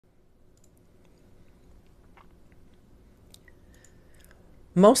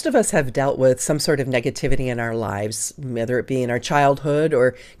Most of us have dealt with some sort of negativity in our lives, whether it be in our childhood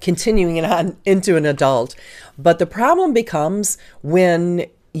or continuing it on into an adult. But the problem becomes when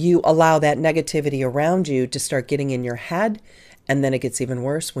you allow that negativity around you to start getting in your head. And then it gets even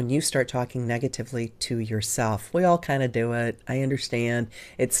worse when you start talking negatively to yourself. We all kind of do it. I understand.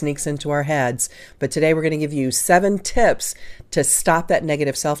 It sneaks into our heads. But today we're going to give you 7 tips to stop that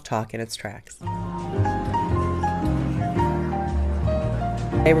negative self-talk in its tracks.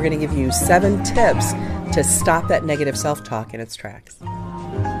 Today we're going to give you 7 tips to stop that negative self-talk in its tracks.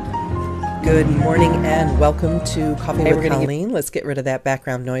 Good morning and welcome to Coffee with Colleen. Let's get rid of that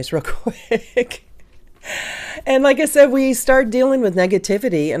background noise real quick. And like I said, we start dealing with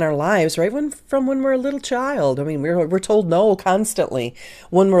negativity in our lives from when we're a little child. I mean, we're told no constantly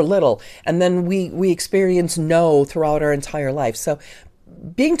when we're little, and then we experience no throughout our entire life. So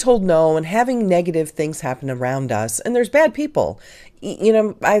being told no and having negative things happen around us, and there's bad people. You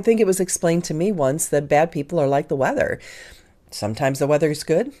know, I think it was explained to me once that bad people are like the weather. Sometimes the weather's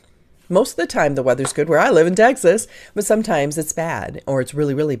good. Most of the time the weather's good where I live in Texas, but sometimes it's bad or it's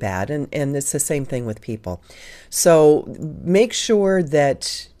really, really bad. And it's the same thing with people. So make sure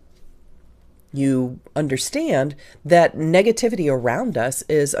that you understand that negativity around us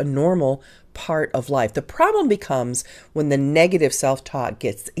is a normal part of life. The problem becomes when the negative self-talk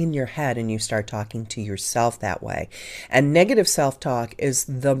gets in your head and you start talking to yourself that way. And negative self-talk is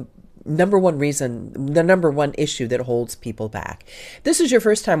the number one issue that holds people back. If this is your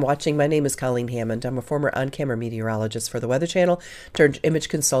first time watching, my name is Colleen Hammond. I'm a former on-camera meteorologist for the Weather Channel, turned image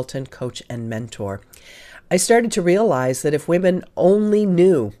consultant, coach, and mentor. I started to realize that if women only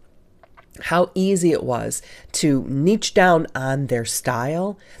knew how easy it was to niche down on their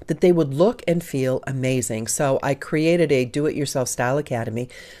style, that they would look and feel amazing. So I created a do-it-yourself style academy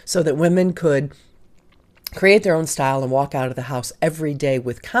so that women could create their own style and walk out of the house every day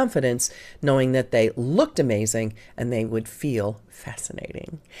with confidence, knowing that they looked amazing and they would feel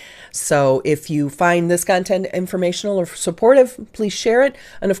fascinating. So if you find this content informational or supportive, please share it.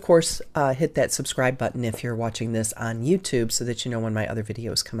 And of course, hit that subscribe button if you're watching this on YouTube so that you know when my other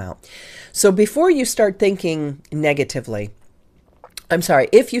videos come out. So before you start thinking negatively,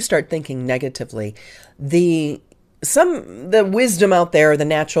 if you start thinking negatively, the wisdom out there, the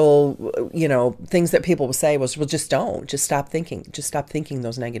natural, things that people will say was, well, just stop thinking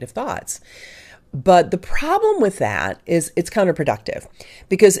those negative thoughts. But the problem with that is it's counterproductive,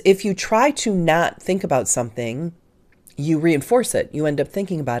 because if you try to not think about something, you reinforce it. You end up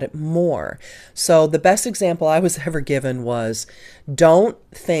thinking about it more. So the best example I was ever given was, don't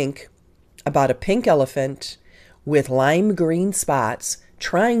think about a pink elephant with lime green spots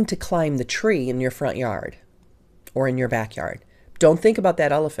trying to climb the tree in your front yard or in your backyard. Don't think about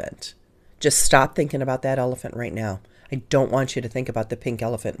that elephant. Just stop thinking about that elephant right now. I don't want you to think about the pink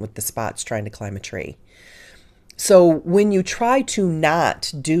elephant with the spots trying to climb a tree. So when you try to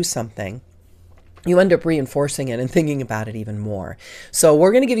not do something, you end up reinforcing it and thinking about it even more. So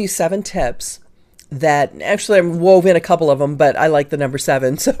we're going to give you 7 tips that actually I've woven a couple of them, but I like the number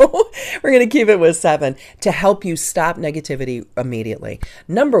 7. So we're going to keep it with 7 to help you stop negativity immediately.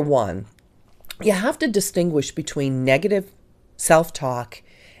 Number 1, you have to distinguish between negative self-talk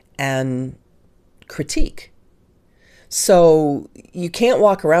and critique. So you can't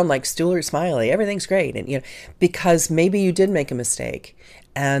walk around like Stuart Smiley, everything's great, and because maybe you did make a mistake,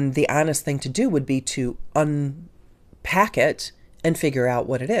 and the honest thing to do would be to unpack it and figure out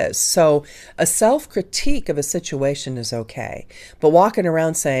what it is. So a self-critique of a situation is okay, but walking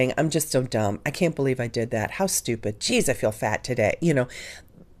around saying, I'm just so dumb, I can't believe I did that, how stupid, geez, I feel fat today,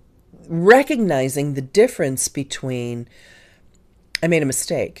 recognizing the difference between, I made a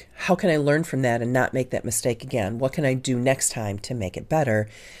mistake. How can I learn from that and not make that mistake again? What can I do next time to make it better?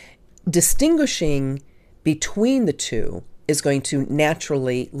 Distinguishing between the two is going to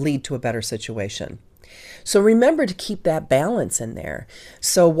naturally lead to a better situation. So remember to keep that balance in there.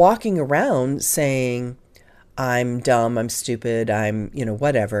 So walking around saying, I'm dumb, I'm stupid, I'm,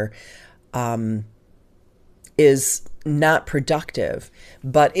 whatever, is not productive.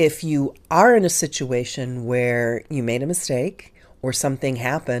 But if you are in a situation where you made a mistake or something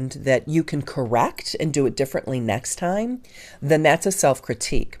happened that you can correct and do it differently next time, then that's a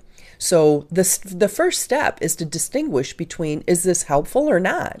self-critique. So the first step is to distinguish between, is this helpful or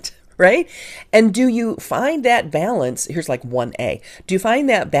not? Right? And do you find that balance? Here's like 1A. Do you find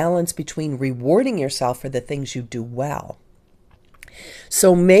that balance between rewarding yourself for the things you do well?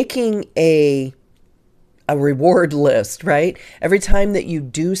 So making a reward list, right? Every time that you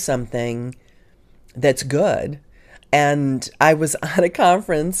do something that's good. And I was at a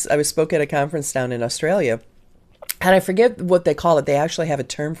conference, I spoke at a conference down in Australia, And I forget what they call it. They actually have a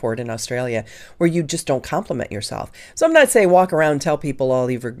term for it in Australia where you just don't compliment yourself. So I'm not saying walk around and tell people all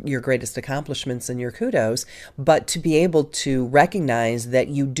of your greatest accomplishments and your kudos, but to be able to recognize that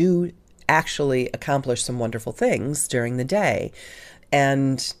you do actually accomplish some wonderful things during the day.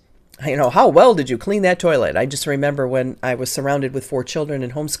 And how well did you clean that toilet? I just remember when I was surrounded with 4 children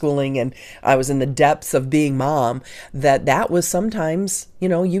and homeschooling and I was in the depths of being mom, that was sometimes,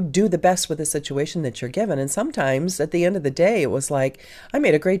 you do the best with the situation that you're given. And sometimes at the end of the day, it was like, I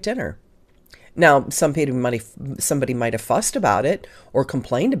made a great dinner. Now, somebody might have fussed about it or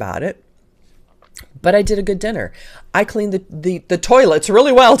complained about it, but I did a good dinner. I cleaned the toilets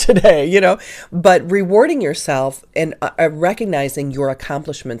really well today, but rewarding yourself and recognizing your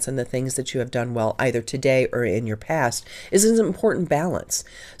accomplishments and the things that you have done well, either today or in your past, is an important balance.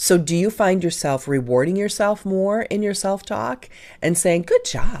 So do you find yourself rewarding yourself more in your self-talk and saying, good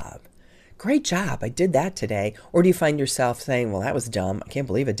job, great job, I did that today? Or do you find yourself saying, well, that was dumb, I can't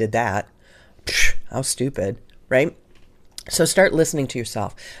believe I did that. Psh, how stupid, right? So start listening to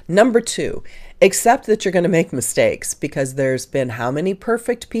yourself. Number 2, accept that you're going to make mistakes, because there's been how many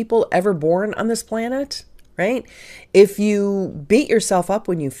perfect people ever born on this planet, right? If you beat yourself up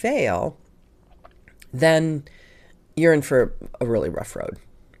when you fail, then you're in for a really rough road,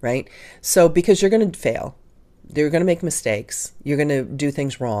 right? So because you're going to fail, you're going to make mistakes, you're going to do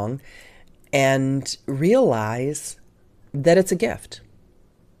things wrong, and realize that it's a gift.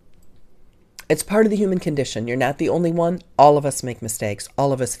 It's part of the human condition. You're not the only one. All of us make mistakes.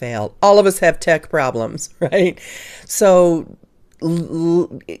 All of us fail. All of us have tech problems, right? So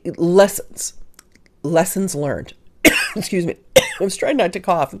lessons learned. Excuse me. I was trying not to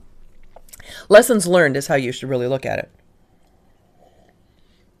cough. Lessons learned is how you should really look at it.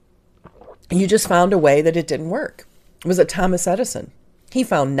 You just found a way that it didn't work. Was it Thomas Edison? He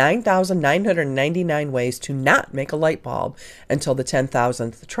found 9,999 ways to not make a light bulb until the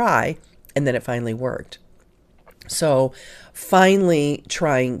 10,000th try. And then it finally worked. So finally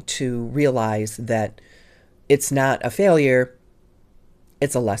trying to realize that it's not a failure,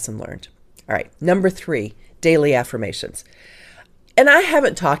 it's a lesson learned. All right, number 3, daily affirmations. And I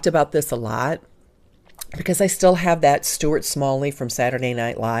haven't talked about this a lot because I still have that Stuart Smalley from Saturday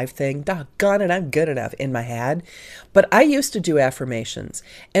Night Live thing, doggone it, I'm good enough, in my head. But I used to do affirmations.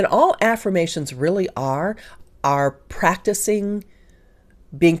 And all affirmations really are practicing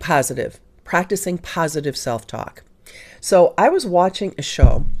being positive, practicing positive self-talk. So I was watching a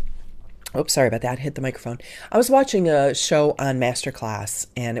show. Oops, sorry about that. Hit the microphone. I was watching a show on Masterclass,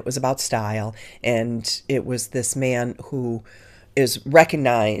 and it was about style. And it was this man who is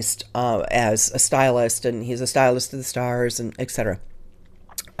recognized as a stylist, and he's a stylist to the stars, and etc.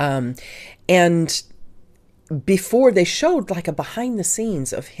 And before, they showed like a behind the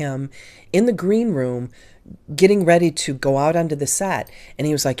scenes of him in the green room getting ready to go out onto the set. And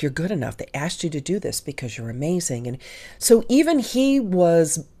he was like, you're good enough. They asked you to do this because you're amazing. And so even he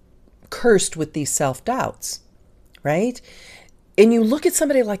was cursed with these self-doubts, right? And you look at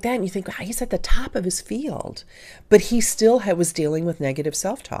somebody like that and you think, wow, he's at the top of his field, but he still was dealing with negative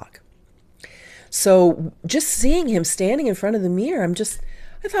self-talk. So just seeing him standing in front of the mirror,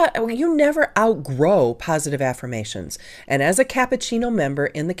 I thought, well, you never outgrow positive affirmations. And as a cappuccino member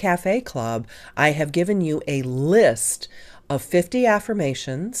in the Cafe Club, I have given you a list of 50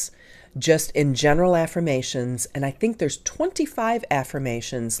 affirmations, just in general affirmations. And I think there's 25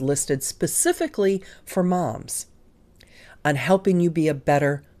 affirmations listed specifically for moms on helping you be a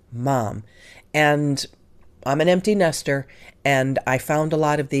better mom. And I'm an empty nester, and I found a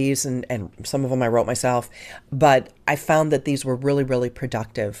lot of these, and some of them I wrote myself, but I found that these were really, really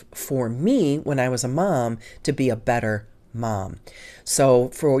productive for me when I was a mom to be a better mom. So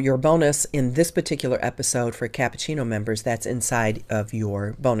for your bonus in this particular episode for Cappuccino members, that's inside of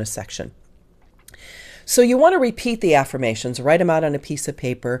your bonus section. So you want to repeat the affirmations, write them out on a piece of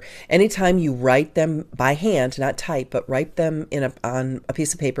paper. Anytime you write them by hand, not type, but write them on a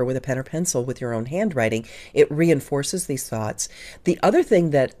piece of paper with a pen or pencil with your own handwriting, it reinforces these thoughts. The other thing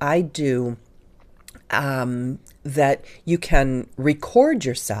that I do, that you can record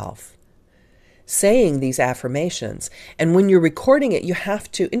yourself saying these affirmations. And when you're recording it, you have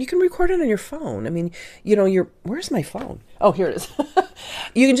to, and you can record it on your phone. I mean, where's my phone? Oh, here it is.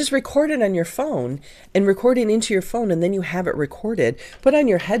 You can just record it on your phone and record it into your phone, and then you have it recorded. Put on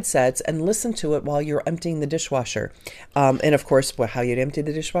your headsets and listen to it while you're emptying the dishwasher. And of course, how you'd empty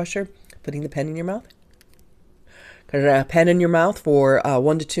the dishwasher? Putting the pen in your mouth. Because a pen in your mouth for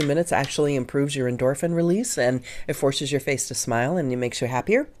 1 to 2 minutes actually improves your endorphin release, and it forces your face to smile, and it makes you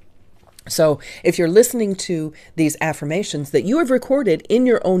happier. So if you're listening to these affirmations that you have recorded in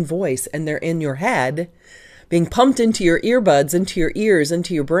your own voice and they're in your head, being pumped into your earbuds, into your ears,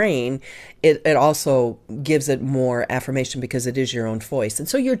 into your brain, it also gives it more affirmation because it is your own voice. And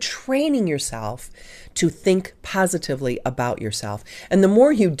so you're training yourself to think positively about yourself. And the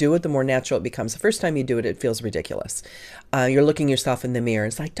more you do it, the more natural it becomes. The first time you do it, it feels ridiculous. You're looking yourself in the mirror.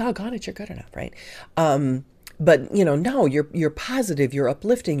 It's like, doggone it, you're good enough, right? But no, you're positive, you're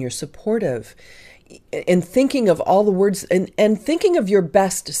uplifting, you're supportive, and thinking of all the words and thinking of your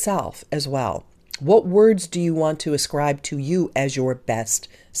best self as well. What words do you want to ascribe to you as your best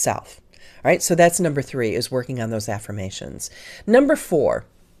self? All right, so that's number 3, is working on those affirmations. Number 4,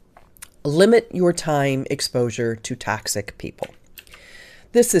 limit your time exposure to toxic people.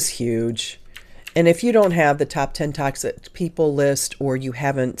 This is huge. And if you don't have the top 10 toxic people list, or you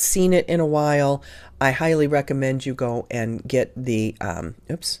haven't seen it in a while, I highly recommend you go and get the,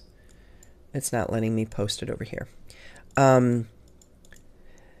 oops, it's not letting me post it over here.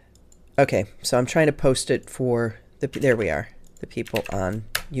 Okay, so I'm trying to post it for there we are, the people on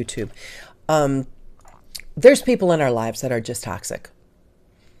YouTube. There's people in our lives that are just toxic.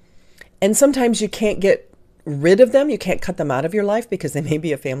 And sometimes you can't get rid of them. You can't cut them out of your life because they may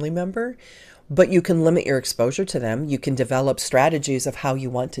be a family member, but you can limit your exposure to them. You can develop strategies of how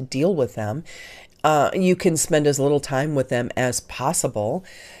you want to deal with them. You can spend as little time with them as possible.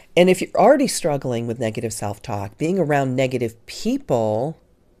 And if you're already struggling with negative self-talk, being around negative people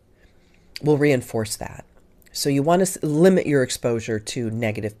will reinforce that. So you want to limit your exposure to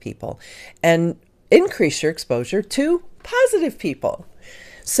negative people and increase your exposure to positive people.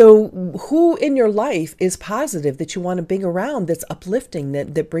 So who in your life is positive that you want to be around, that's uplifting,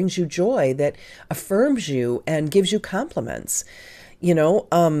 that brings you joy, that affirms you and gives you compliments?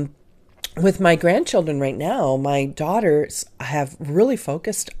 With my grandchildren right now, my daughters have really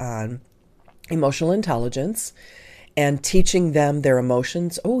focused on emotional intelligence and teaching them their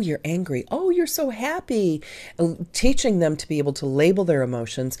emotions. Oh, you're angry. Oh, you're so happy. Teaching them to be able to label their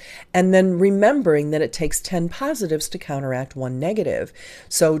emotions, and then remembering that it takes 10 positives to counteract 1 negative.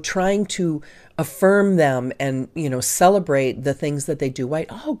 So trying to affirm them and, celebrate the things that they do right.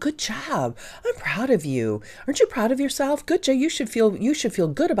 Oh, good job. I'm proud of you. Aren't you proud of yourself? Good job. You should feel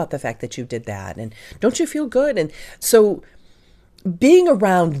good about the fact that you did that. And don't you feel good? And so being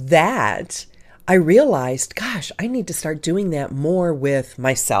around that, I realized, gosh, I need to start doing that more with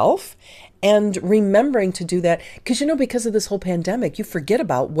myself and remembering to do that. Because of this whole pandemic, you forget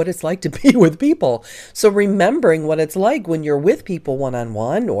about what it's like to be with people. So remembering what it's like when you're with people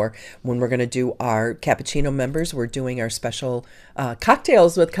one-on-one, or when we're going to do our cappuccino members, we're doing our special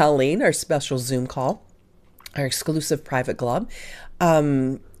cocktails with Colleen, our special Zoom call, our exclusive private club.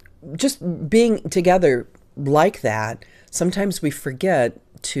 Just being together like that, sometimes we forget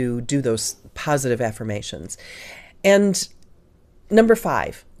to do those positive affirmations. And number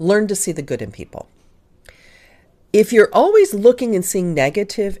 5, learn to see the good in people. If you're always looking and seeing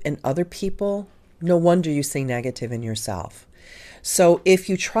negative in other people, no wonder you see negative in yourself. So if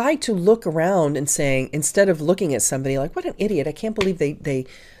you try to look around and saying, instead of looking at somebody like, what an idiot, I can't believe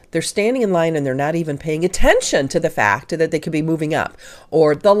they're standing in line and they're not even paying attention to the fact that they could be moving up,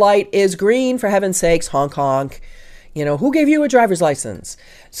 or the light is green, for heaven's sakes, honk, honk. Who gave you a driver's license?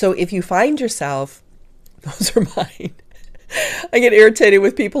 So if you find yourself, those are mine. I get irritated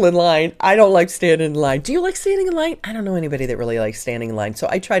with people in line. I don't like standing in line. Do you like standing in line? I don't know anybody that really likes standing in line. So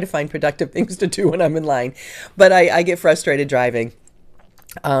I try to find productive things to do when I'm in line. But I get frustrated driving.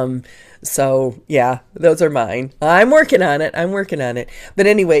 So yeah, those are mine. I'm working on it. But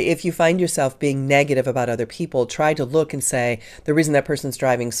anyway, if you find yourself being negative about other people, try to look and say, the reason that person's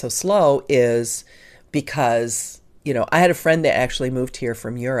driving so slow is because, I had a friend that actually moved here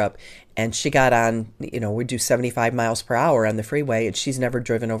from Europe, and she got on, we do 75 miles per hour on the freeway, and she's never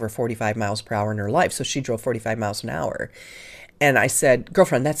driven over 45 miles per hour in her life. So she drove 45 miles an hour. And I said,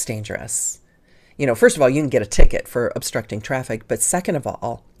 girlfriend, that's dangerous. First of all, you can get a ticket for obstructing traffic. But second of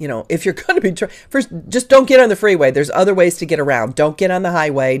all, if you're going to be, first, just don't get on the freeway. There's other ways to get around. Don't get on the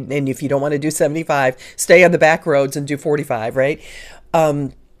highway. And if you don't want to do 75, stay on the back roads and do 45, right?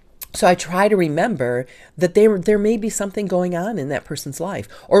 So I try to remember that there may be something going on in that person's life.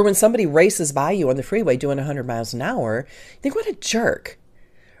 Or when somebody races by you on the freeway doing 100 miles an hour, you think, what a jerk,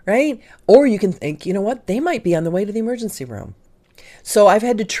 right? Or you can think, you know what? They might be on the way to the emergency room. So I've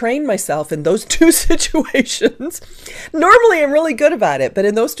had to train myself in those 2 situations. Normally, I'm really good about it. But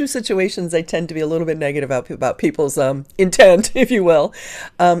in those 2 situations, I tend to be a little bit negative about people's intent, if you will.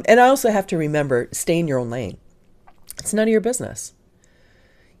 And I also have to remember, stay in your own lane. It's none of your business.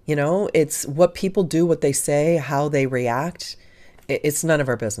 It's what people do, what they say, how they react. It's none of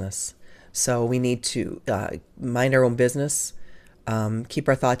our business. So we need to mind our own business, keep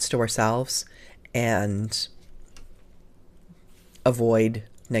our thoughts to ourselves, and avoid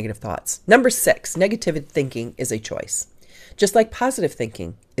negative thoughts. Number 6, negative thinking is a choice, just like positive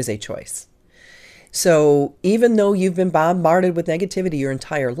thinking is a choice. So even though you've been bombarded with negativity your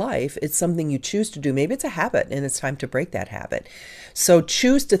entire life, it's something you choose to do. Maybe it's a habit and it's time to break that habit. So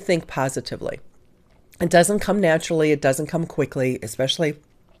choose to think positively. It doesn't come naturally. It doesn't come quickly, especially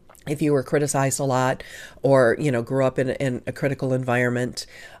if you were criticized a lot or, grew up in a critical environment,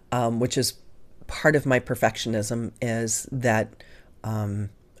 which is part of my perfectionism, is that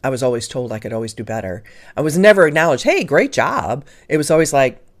I was always told I could always do better. I was never acknowledged, hey, great job. It was always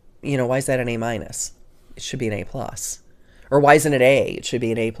like, why is that an A minus? It should be an A plus. Or why isn't it A? It should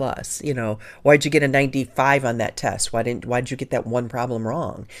be an A plus. Why'd you get a 95 on that test? Why'd you get that one problem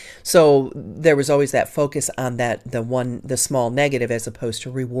wrong? So there was always that focus on the small negative as opposed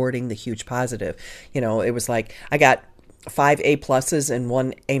to rewarding the huge positive. It was like, I got 5 A pluses and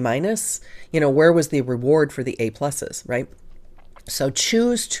 1 A minus. Where was the reward for the A pluses, right? So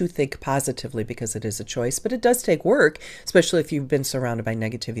choose to think positively because it is a choice, but it does take work, especially if you've been surrounded by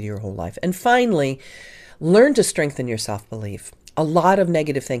negativity your whole life. And finally, learn to strengthen your self-belief. A lot of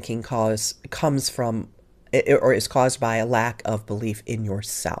negative thinking comes from or is caused by a lack of belief in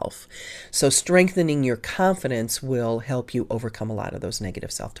yourself. So strengthening your confidence will help you overcome a lot of those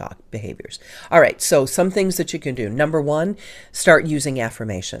negative self-talk behaviors. All right, so some things that you can do. Number 1, start using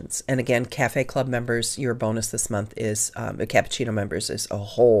affirmations. And again, Cafe Club members, your bonus this month is, Cappuccino members is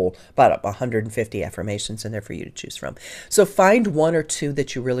about 150 affirmations in there for you to choose from. So find 1 or 2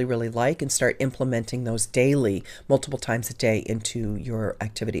 that you really, really like and start implementing those daily, multiple times a day into your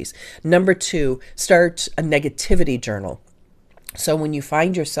activities. Number 2, start a negativity journal. So when you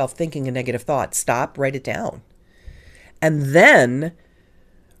find yourself thinking a negative thought, stop, write it down. And then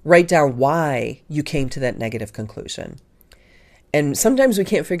write down why you came to that negative conclusion. And sometimes we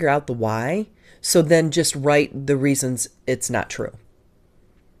can't figure out the why, so then just write the reasons it's not true.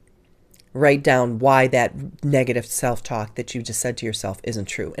 Write down why that negative self-talk that you just said to yourself isn't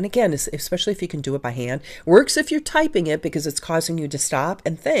true. And again, especially if you can do it by hand, works if you're typing it because it's causing you to stop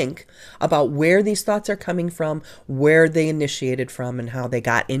and think about where these thoughts are coming from, where they initiated from, and how they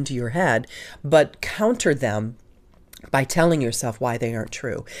got into your head. But counter them by telling yourself why they aren't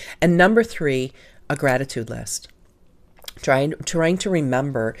true. And number 3, a gratitude list. Trying to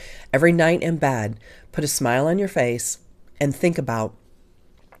remember every night in bed, put a smile on your face and think about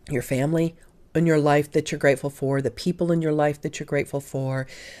your family in your life that you're grateful for, the people in your life that you're grateful for,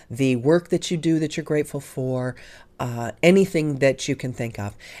 the work that you do that you're grateful for, anything that you can think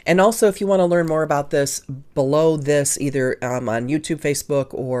of. And also, if you want to learn more about this, below this, either on YouTube,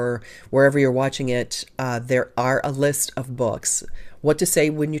 Facebook, or wherever you're watching it, there are a list of books. What to Say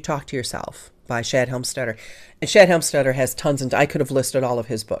When You Talk to Yourself by Shad Helmstetter. And Shad Helmstetter has tons, and I could have listed all of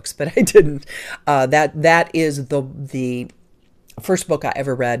his books, but I didn't. That is the first book I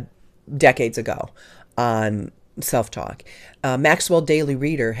ever read decades ago on self-talk. Maxwell Daily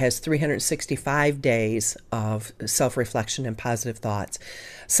Reader has 365 days of self-reflection and positive thoughts.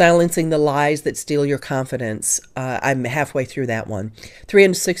 Silencing the Lies That Steal Your Confidence. I'm halfway through that one.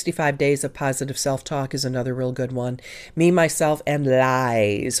 365 Days of Positive Self-Talk is another real good one. Me, Myself, and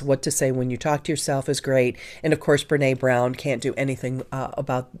Lies. What to Say When You Talk to Yourself is great. And of course, Brene Brown. Can't do anything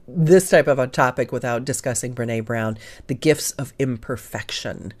about this type of a topic without discussing Brene Brown. The Gifts of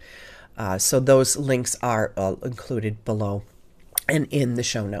Imperfection. So those links are included below and in the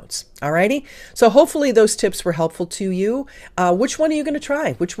show notes. Alrighty. So hopefully those tips were helpful to you. Which one are you going to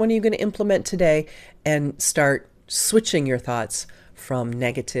try? Which one are you going to implement today and start switching your thoughts from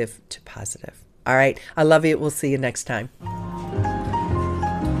negative to positive? All right. I love you. We'll see you next time.